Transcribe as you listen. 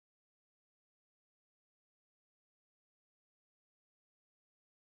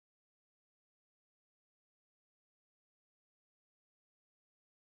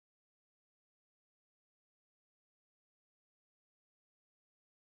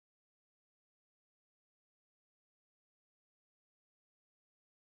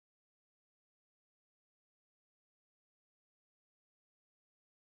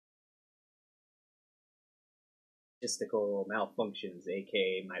logistical malfunctions,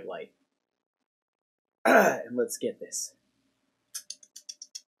 aka my life. And let's get this.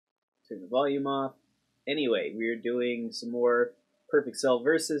 Turn the volume off. Anyway, we're doing some more Perfect Cell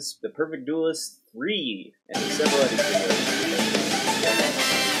versus the Perfect Duelist 3 and several other videos.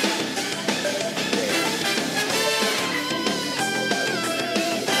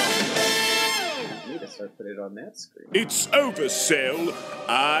 Put it on that screen. It's over, Cell.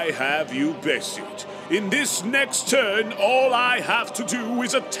 I have you bested. In this next turn, all I have to do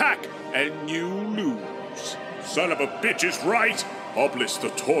is attack, and you lose. Son of a bitch is right. Obelisk the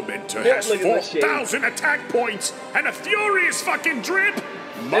Tormentor has 4,000 attack points and a furious fucking drip.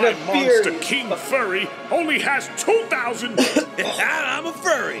 My monster King Furry only has 2,000. I'm a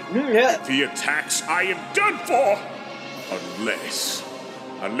furry. If he attacks, I am done for.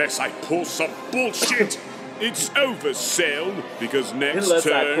 Unless I pull some bullshit. It's over, Cell, because next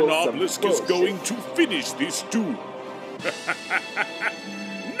turn Obelisk is going to finish this duel.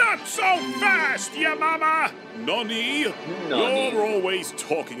 Not so fast, ya mama! Nonny, you're always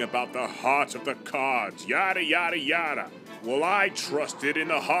talking about the heart of the cards, yada yada yada. Well, I trusted in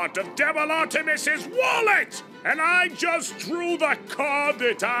the heart of Devil Artemis's wallet, and I just drew the card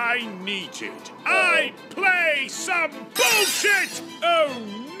that I needed. I play some bullshit! Oh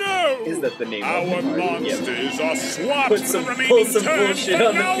no! Is that the name of the monsters are swapped for the remaining turns for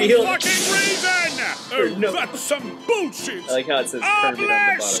no fucking reason! Oh, that's some bullshit! I like how it says Kermit on the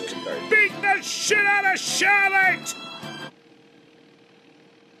bottom of the card. Beat the shit out of Charlotte!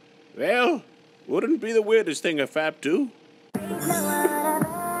 Well, wouldn't be the weirdest thing if Fab do.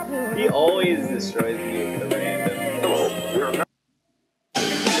 He always destroys me with the random.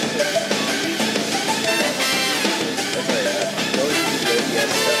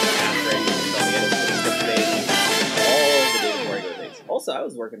 Also, I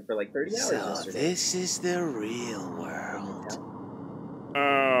was working for like 30 hours yesterday. This is the real world.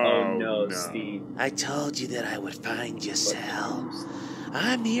 Oh no, Steve. I told you that I would find you, Cell.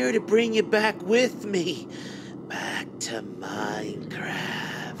 I'm here to bring you back with me. Back to Minecraft.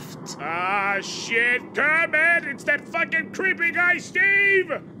 Ah, shit, Kermit! It's that fucking creepy guy,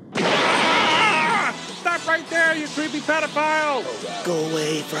 Steve! Ah! Stop right there, you creepy pedophile! Oh, wow. Go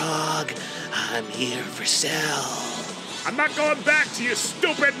away, Frog. I'm here for Cell. I'm not going back to your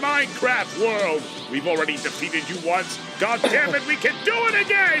stupid Minecraft world! We've already defeated you once. God damn it, we can do it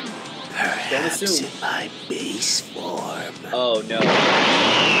again! Perhaps in my base form. Oh no.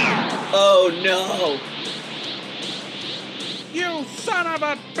 Oh no! You son of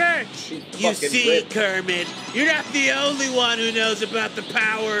a bitch! You see, Kermit, you're not the only one who knows about the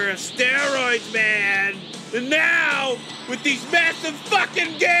power of steroids, man! And now, with these massive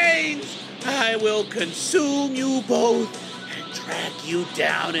fucking gains, I will consume you both and drag you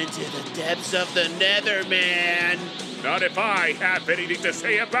down into the depths of the nether, man! Not if I have anything to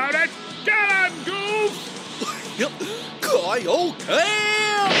say about it! Get him, Goof! Guy, okay!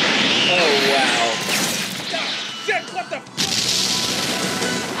 Oh, wow. Shit, what the f***?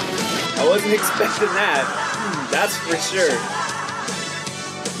 I wasn't expecting that. That's for sure.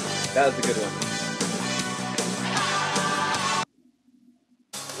 That was a good one.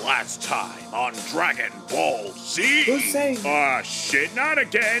 Last time on Dragon Ball Z. Who's saying? Shit, not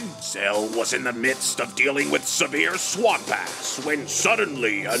again. Cell was in the midst of dealing with severe swamp ass when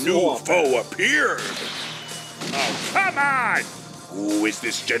suddenly a new foe appeared. Oh, come on! Who is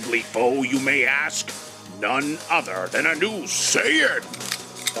this deadly foe, you may ask? None other than a new Saiyan.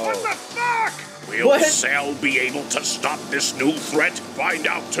 Oh. What the fuck? Will Cell be able to stop this new threat? Find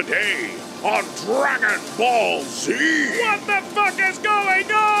out today on Dragon Ball Z. What the fuck is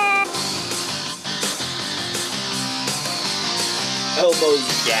going on? Elbows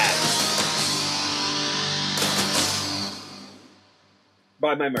gas.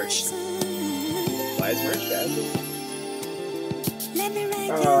 Buy my merch. Buy his merch, guys.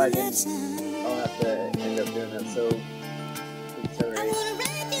 Oh, I didn't. I'll have to end up doing that. So,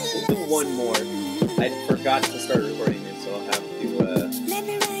 we'll do one more. I forgot to start recording this, so I'll have to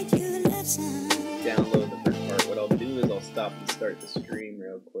download the first part. What I'll do is I'll stop and start the stream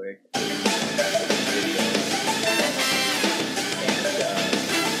real quick.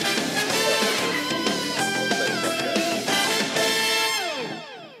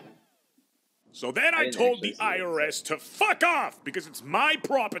 So then I told the IRS to fuck off because it's my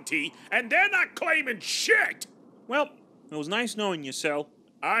property and they're not claiming shit. Well, it was nice knowing you, Cell.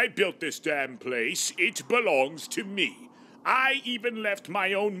 I built this damn place. It belongs to me. I even left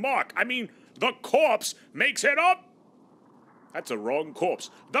my own mark. I mean, the corpse makes it up. That's a wrong corpse.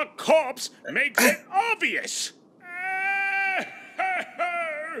 The corpse makes it obvious.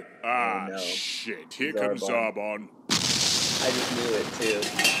 Ah, no. shit. Here comes Zarbon. I just knew it, too.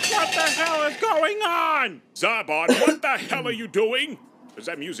 What the hell is going on? Zarbon, what the hell are you doing? Where's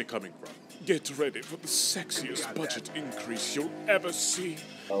that music coming from? Get ready for the sexiest budget increase you'll ever see.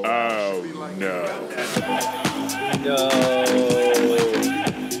 Oh, no. No. No.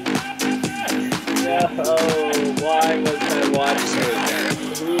 Why was I watching?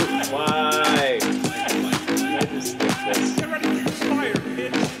 Why? I just skip this. Get ready for the fire,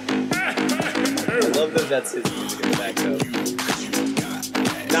 bitch. I love that that's his music in the back, though.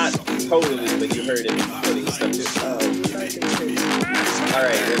 Not totally, but you heard it putting stuff to. Oh,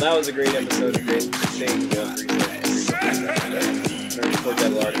 alright, well, that was a great episode. A great thing. Remember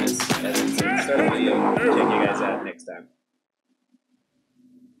to Artemis. And start a video. Check you guys out next time.